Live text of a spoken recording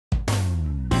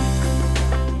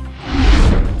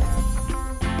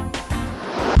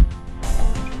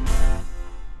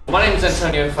My name is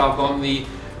Antonio Falco. I'm the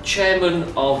chairman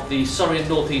of the Surrey and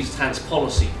North East Hants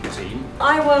policy team.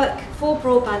 I work for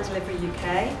Broadband Delivery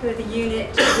UK, who are the unit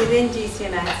within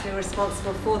DCMS who are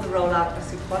responsible for the rollout of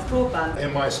supervised broadband.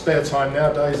 In my spare time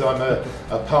nowadays, I'm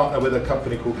a partner with a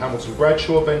company called Hamilton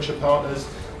Bradshaw Venture Partners,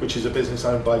 which is a business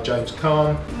owned by James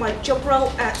Kahn. My job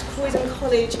role at Croydon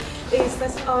College is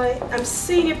that I am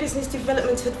Senior Business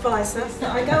Development Advisor. So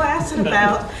I go out and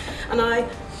about and I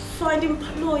find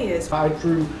employers. I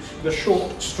drew the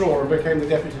short straw and became the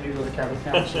Deputy Leader of the County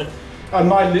Council. And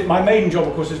my main job,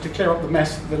 of course, is to clear up the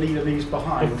mess that the leader leaves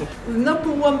behind. The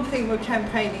number one thing we're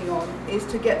campaigning on is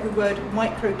to get the word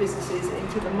micro businesses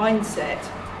into the mindset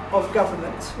of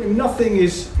government. Nothing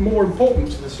is more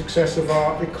important to the success of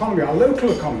our economy, our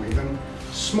local economy, than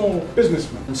small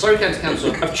businessmen. And Surrey County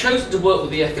Council have chosen to work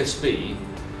with the FSB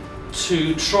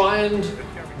to try and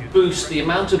boost the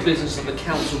amount of business that the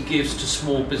council gives to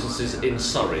small businesses in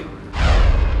Surrey.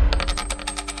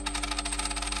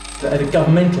 At a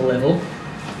governmental level,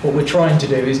 what we're trying to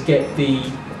do is get the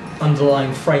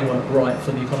underlying framework right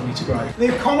for the economy to grow.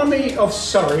 The economy of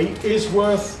Surrey is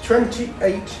worth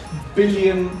 £28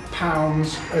 billion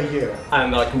a year.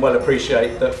 And I can well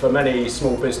appreciate that for many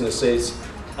small businesses,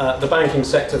 the banking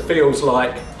sector feels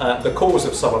like the cause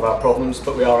of some of our problems,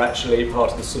 but we are actually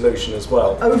part of the solution as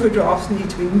well. Overdrafts need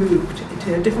to be moved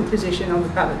into a different position on the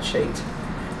balance sheet.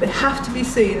 They have to be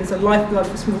seen as a lifeblood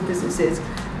for small businesses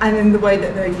and in the way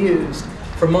that they're used.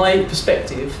 From my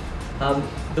perspective,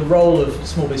 the role of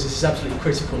small business is absolutely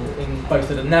critical in both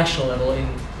at a national level in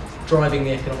driving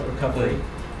the economic recovery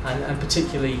and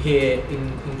particularly here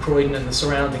in Croydon and the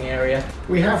surrounding area.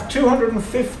 We have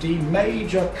 250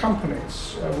 major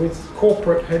companies with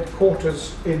corporate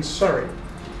headquarters in Surrey,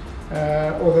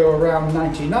 although around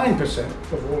 99%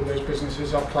 of all those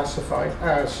businesses are classified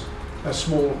as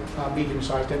small,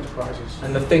 medium-sized enterprises.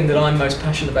 And the thing that I'm most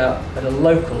passionate about at a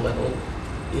local level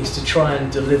is to try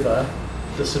and deliver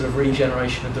the sort of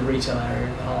regeneration of the retail area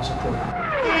in the heart of Croydon.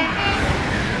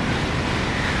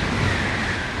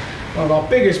 One of our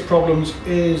biggest problems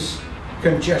is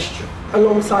congestion.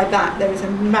 Alongside that, there is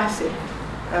a massive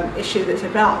issue that's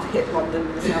about to hit London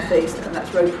and the South East, and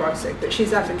that's road pricing. But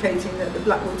she's advocating that the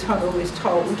Blackwall Tunnel is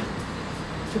tolled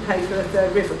to pay for a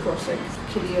third river crossing.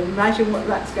 Can you imagine what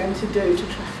that's going to do to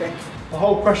traffic? The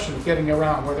whole question of getting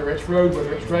around, whether it's road,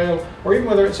 whether it's rail, or even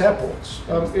whether it's airports,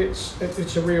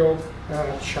 it's a real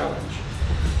challenge.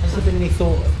 Has there been any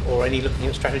thought or any looking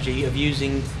at strategy of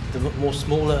using the more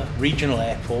smaller regional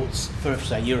airports for,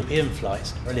 say, European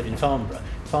flights? I live in Farnborough.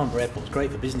 Farnborough Airport's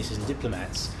great for businesses and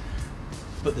diplomats,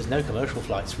 but there's no commercial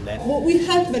flights from there. What we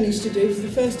have managed to do for the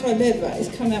first time ever is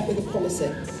come out with a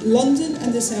policy. London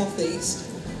and the South East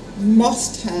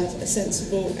must have a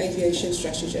sensible aviation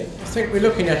strategy. I think we're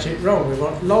looking at it wrong. We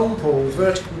want long-haul,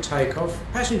 vertical takeoff,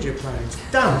 passenger planes.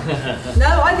 Done.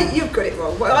 No, I think you've got it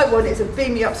wrong. What I want is a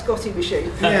beam-me-up Scotty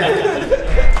machine. Yeah.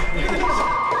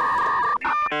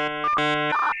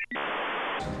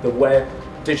 The web,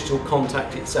 digital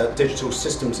contact, digital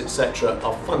systems, etc.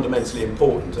 are fundamentally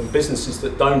important, and businesses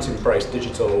that don't embrace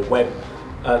digital or web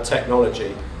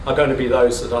technology are going to be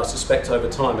those that I suspect over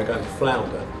time are going to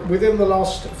flounder. Within the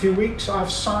last few weeks,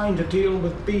 I've signed a deal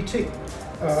with BT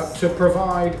to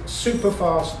provide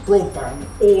super-fast broadband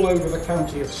all over the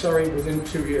county of Surrey within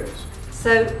 2 years.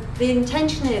 So the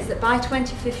intention is that by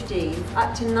 2015,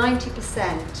 up to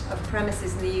 90% of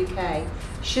premises in the UK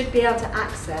should be able to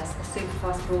access a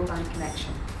superfast broadband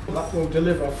connection. That will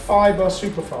deliver fibre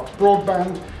superfast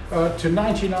broadband to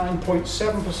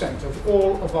 99.7% of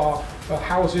all of our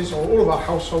houses, or all of our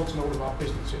households and all of our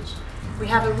businesses. We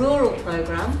have a rural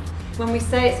programme. When we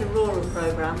say it's a rural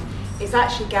programme, it's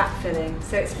actually gap filling.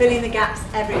 So it's filling the gaps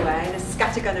everywhere in a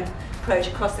scattergun approach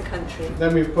across the country.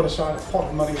 Then we've put aside a pot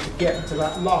of money to get to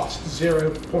that last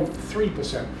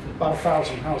 0.3%, about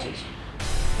 1,000 houses.